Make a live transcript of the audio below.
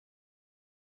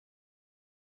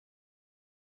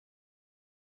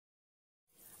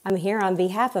I'm here on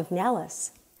behalf of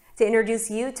Neles to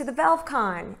introduce you to the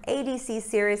Valvcon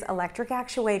ADC-Series electric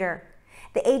actuator.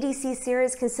 The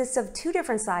ADC-Series consists of two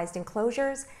different sized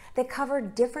enclosures that cover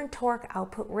different torque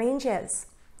output ranges.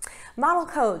 Model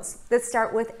codes that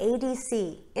start with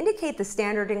ADC indicate the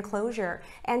standard enclosure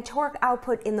and torque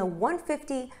output in the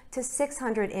 150 to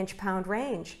 600 inch-pound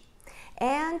range.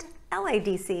 And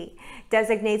LADC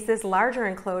designates this larger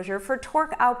enclosure for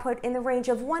torque output in the range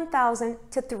of 1,000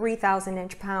 to 3,000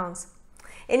 inch-pounds.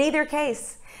 In either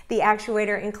case, the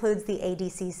actuator includes the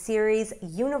ADC-Series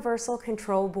Universal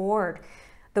Control Board.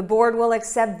 The board will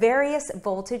accept various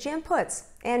voltage inputs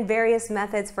and various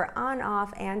methods for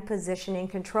on-off and positioning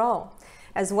control,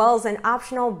 as well as an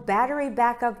optional battery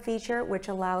backup feature which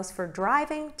allows for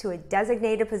driving to a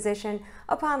designated position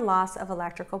upon loss of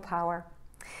electrical power.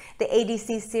 The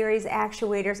ADC-Series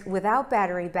actuators without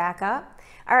battery backup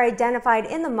are identified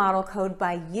in the model code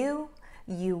by U,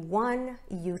 U1,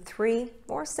 U3,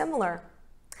 or similar.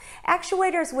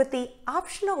 Actuators with the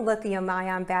optional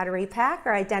lithium-ion battery pack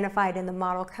are identified in the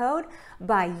model code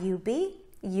by UB,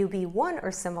 UB1,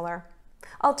 or similar.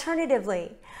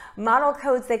 Alternatively, model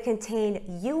codes that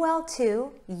contain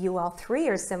UL2, UL3,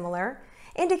 or similar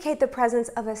indicate the presence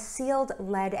of a sealed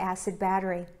lead-acid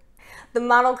battery. The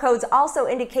model codes also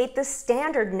indicate the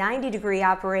standard 90-degree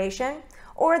operation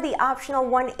or the optional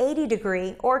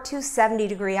 180-degree or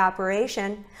 270-degree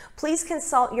operation. Please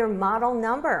consult your model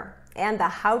number and the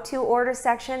how-to order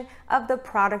section of the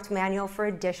product manual for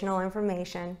additional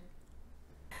information.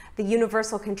 The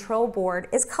Universal Control Board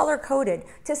is color-coded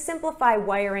to simplify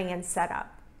wiring and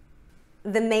setup.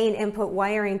 The main input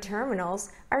wiring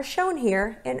terminals are shown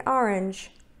here in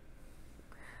orange.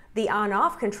 The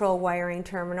on-off control wiring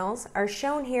terminals are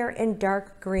shown here in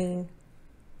dark green.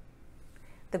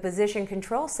 The position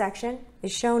control section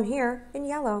is shown here in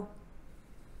yellow.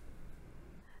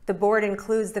 The board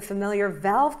includes the familiar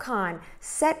Valvcon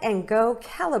set and go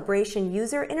calibration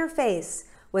user interface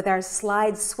with our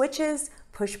slide switches,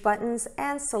 push buttons,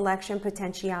 and selection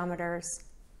potentiometers.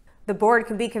 The board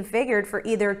can be configured for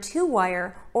either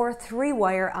 2-wire or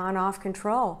 3-wire on-off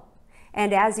control.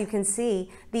 And as you can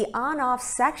see, the on-off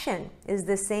section is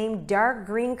the same dark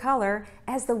green color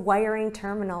as the wiring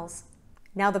terminals.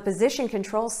 Now the position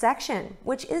control section,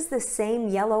 which is the same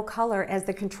yellow color as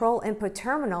the control input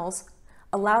terminals,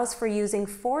 allows for using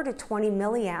 4 to 20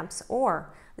 milliamps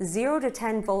or 0 to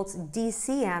 10 volts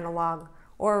DC analog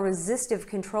or a resistive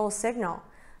control signal,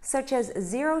 such as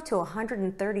 0 to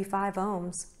 135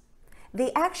 ohms.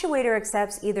 The actuator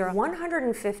accepts either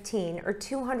 115 or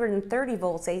 230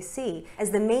 volts AC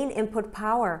as the main input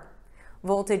power.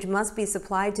 Voltage must be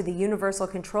supplied to the Universal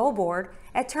Control Board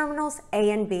at terminals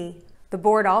A and B. The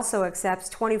board also accepts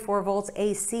 24 volts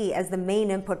AC as the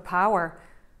main input power.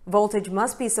 Voltage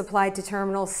must be supplied to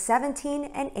terminals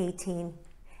 17 and 18.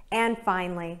 And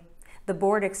finally, the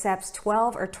board accepts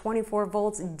 12 or 24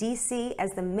 volts DC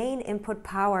as the main input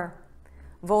power.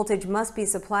 Voltage must be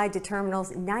supplied to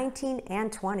terminals 19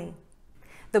 and 20.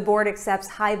 The board accepts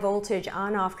high voltage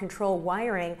on-off control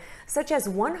wiring such as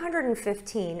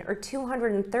 115 or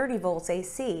 230 volts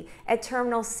AC at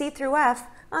terminals C through F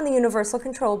on the Universal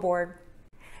Control Board.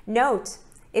 Note,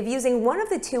 if using one of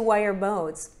the 2-wire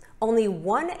modes, only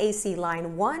one AC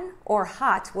line 1 or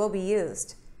hot will be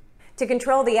used. To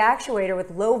control the actuator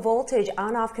with low voltage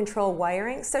on-off control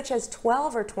wiring such as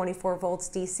 12 or 24 volts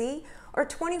DC or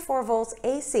 24 volts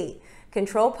AC,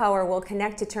 control power will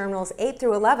connect to terminals 8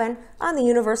 through 11 on the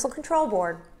Universal Control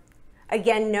Board.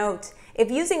 Again, note,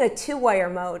 if using a 2-wire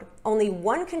mode, only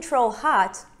one control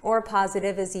hot or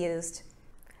positive is used.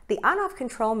 The on-off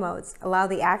control modes allow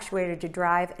the actuator to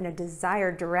drive in a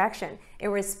desired direction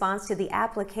in response to the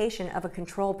application of a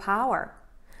control power.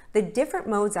 The different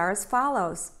modes are as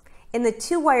follows. In the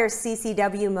 2-wire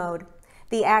CCW mode,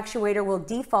 the actuator will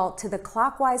default to the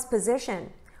clockwise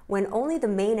position when only the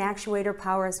main actuator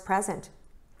power is present.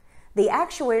 The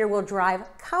actuator will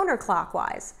drive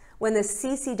counterclockwise when the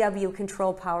CCW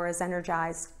control power is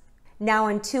energized. Now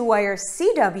in 2-wire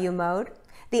CW mode,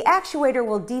 the actuator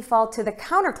will default to the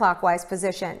counterclockwise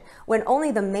position when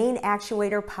only the main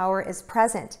actuator power is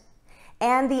present.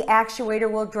 And the actuator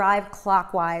will drive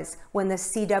clockwise when the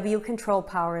CW control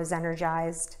power is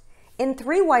energized. In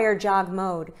 3-wire jog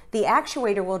mode, the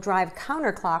actuator will drive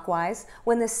counterclockwise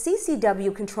when the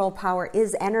CCW control power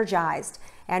is energized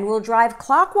and will drive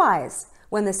clockwise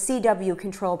when the CW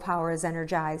control power is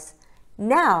energized.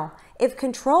 Now, if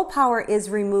control power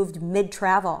is removed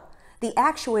mid-travel, the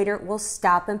actuator will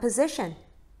stop in position.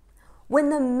 When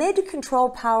the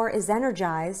mid-control power is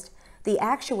energized, the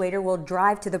actuator will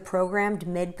drive to the programmed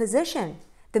mid position.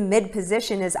 The mid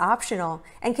position is optional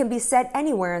and can be set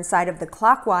anywhere inside of the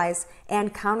clockwise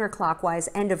and counterclockwise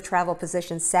end of travel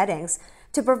position settings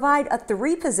to provide a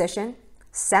 3-position,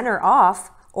 center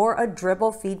off, or a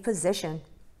dribble feed position.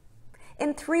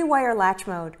 In 3-wire latch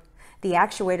mode, the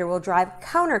actuator will drive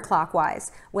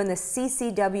counterclockwise when the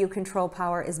CCW control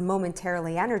power is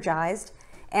momentarily energized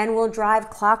and will drive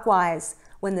clockwise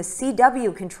when the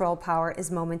CW control power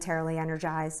is momentarily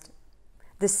energized.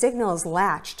 The signal is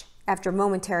latched after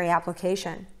momentary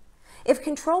application. If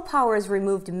control power is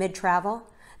removed mid-travel,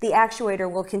 the actuator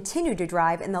will continue to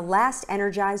drive in the last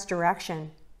energized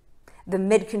direction. The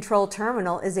mid-control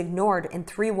terminal is ignored in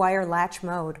 3-wire latch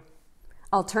mode.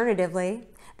 Alternatively,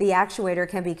 the actuator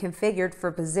can be configured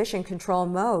for position control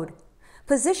mode.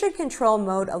 Position control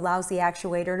mode allows the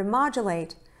actuator to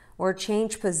modulate or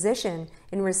change position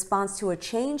in response to a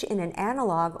change in an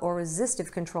analog or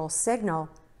resistive control signal.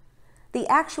 The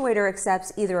actuator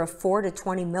accepts either a 4 to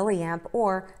 20 milliamp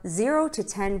or 0 to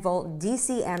 10 volt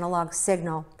DC analog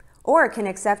signal, or it can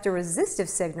accept a resistive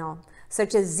signal,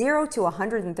 such as 0 to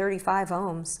 135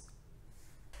 ohms.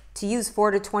 To use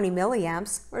 4 to 20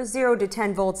 milliamps or 0 to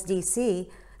 10 volts DC,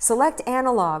 select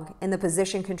analog in the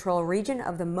position control region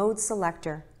of the mode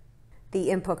selector. The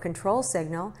input control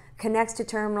signal connects to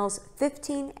terminals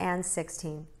 15 and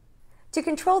 16. To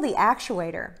control the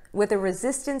actuator with a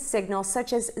resistance signal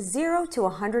such as 0 to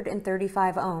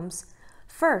 135 ohms,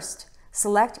 first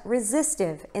select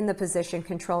resistive in the position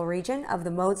control region of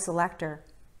the mode selector.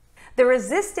 The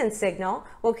resistance signal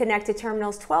will connect to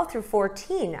terminals 12 through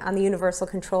 14 on the universal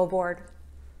control board.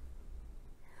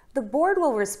 The board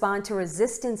will respond to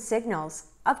resistance signals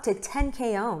up to 10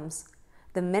 k ohms.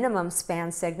 The minimum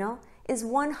span signal is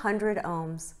 100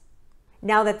 ohms.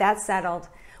 Now that that's settled,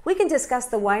 we can discuss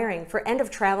the wiring for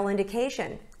end-of-travel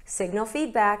indication, signal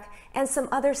feedback, and some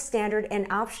other standard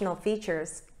and optional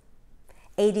features.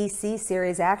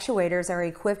 ADC-Series actuators are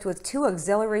equipped with 2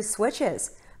 auxiliary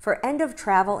switches for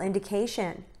end-of-travel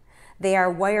indication. They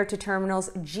are wired to terminals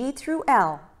G through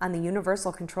L on the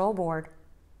universal control board.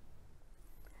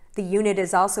 The unit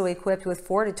is also equipped with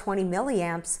 4 to 20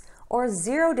 milliamps or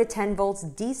 0 to 10 volts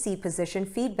DC position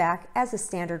feedback as a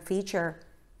standard feature.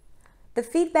 The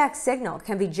feedback signal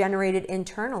can be generated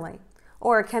internally,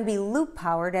 or it can be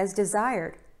loop-powered as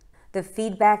desired. The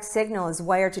feedback signal is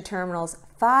wired to terminals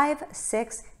 5,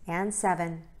 6, and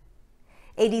 7.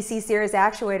 ADC-Series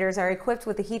actuators are equipped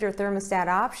with a heater thermostat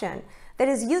option that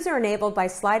is user-enabled by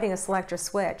sliding a selector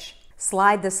switch.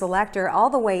 Slide the selector all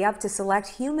the way up to select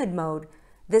humid mode.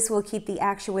 This will keep the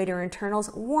actuator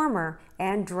internals warmer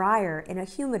and drier in a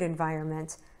humid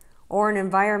environment, or an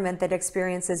environment that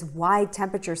experiences wide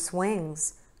temperature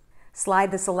swings.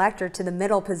 Slide the selector to the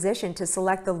middle position to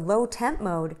select the low temp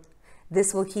mode.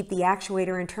 This will keep the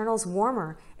actuator internals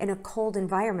warmer in a cold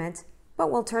environment,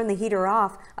 but will turn the heater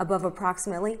off above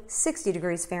approximately 60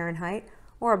 degrees Fahrenheit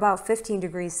or about 15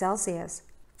 degrees Celsius.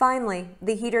 Finally,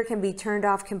 the heater can be turned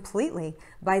off completely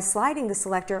by sliding the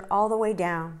selector all the way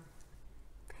down.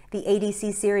 The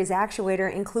ADC-Series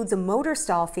actuator includes a motor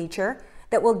stall feature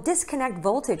that will disconnect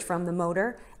voltage from the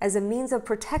motor as a means of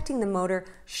protecting the motor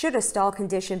should a stall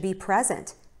condition be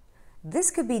present. This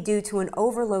could be due to an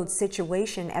overload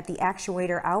situation at the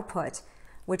actuator output,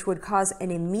 which would cause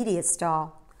an immediate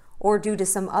stall, or due to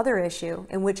some other issue,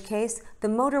 in which case the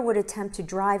motor would attempt to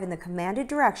drive in the commanded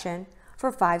direction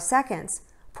for 5 seconds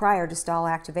prior to stall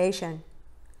activation.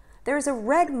 There is a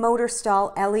red motor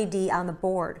stall LED on the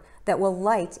board that will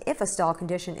light if a stall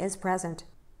condition is present.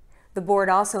 The board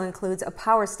also includes a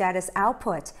power status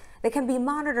output that can be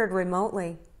monitored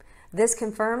remotely. This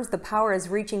confirms the power is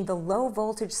reaching the low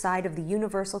voltage side of the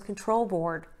universal control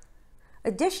board.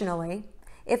 Additionally,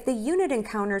 if the unit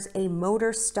encounters a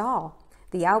motor stall,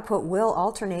 the output will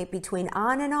alternate between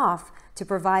on and off to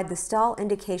provide the stall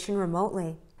indication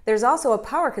remotely. There's also a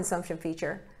power consumption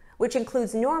feature, which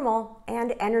includes normal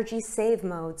and energy save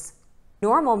modes.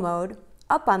 Normal mode,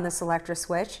 up on the selector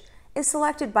switch, is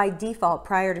selected by default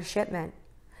prior to shipment.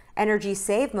 Energy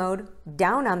save mode,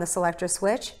 down on the selector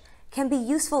switch, can be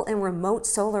useful in remote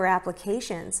solar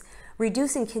applications,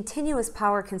 reducing continuous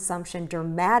power consumption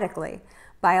dramatically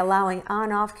by allowing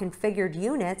on-off configured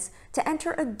units to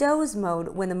enter a doze mode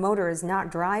when the motor is not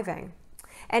driving.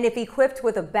 And if equipped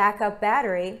with a backup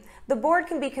battery, the board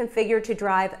can be configured to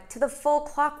drive to the full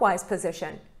clockwise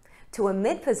position, to a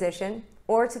mid position,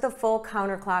 or to the full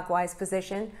counterclockwise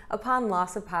position upon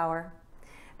loss of power.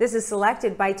 This is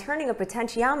selected by turning a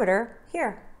potentiometer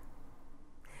here.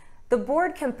 The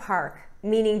board can park,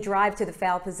 meaning drive to the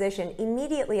FAL position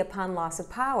immediately upon loss of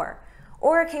power,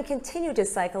 or it can continue to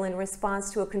cycle in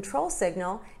response to a control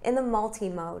signal in the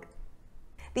multi-mode.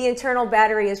 The internal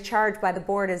battery is charged by the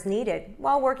board as needed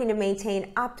while working to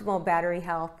maintain optimal battery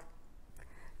health.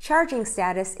 Charging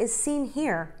status is seen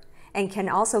here and can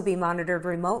also be monitored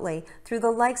remotely through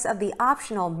the likes of the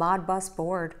optional Modbus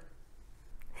board.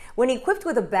 When equipped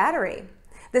with a battery,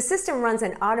 the system runs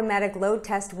an automatic load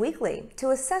test weekly to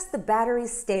assess the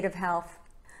battery's state of health.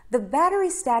 The battery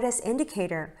status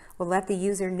indicator will let the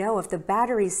user know if the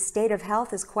battery's state of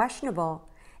health is questionable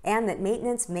and that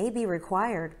maintenance may be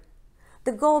required.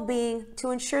 The goal being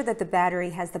to ensure that the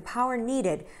battery has the power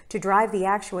needed to drive the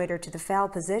actuator to the fail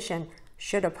position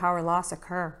should a power loss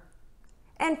occur.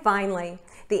 And finally,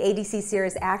 the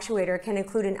ADC-Series actuator can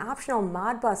include an optional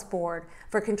Modbus board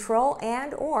for control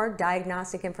and/or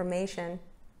diagnostic information.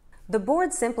 The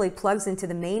board simply plugs into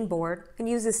the main board and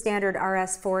uses standard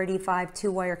RS-485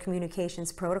 two-wire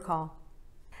communications protocol.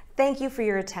 Thank you for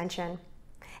your attention.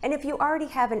 And if you already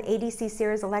have an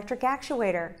ADC-Series electric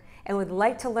actuator and would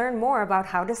like to learn more about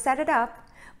how to set it up,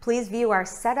 please view our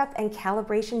setup and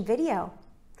calibration video.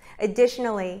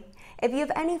 Additionally, if you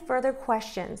have any further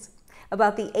questions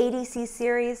about the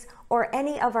ADC-Series or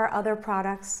any of our other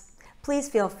products, please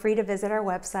feel free to visit our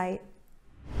website.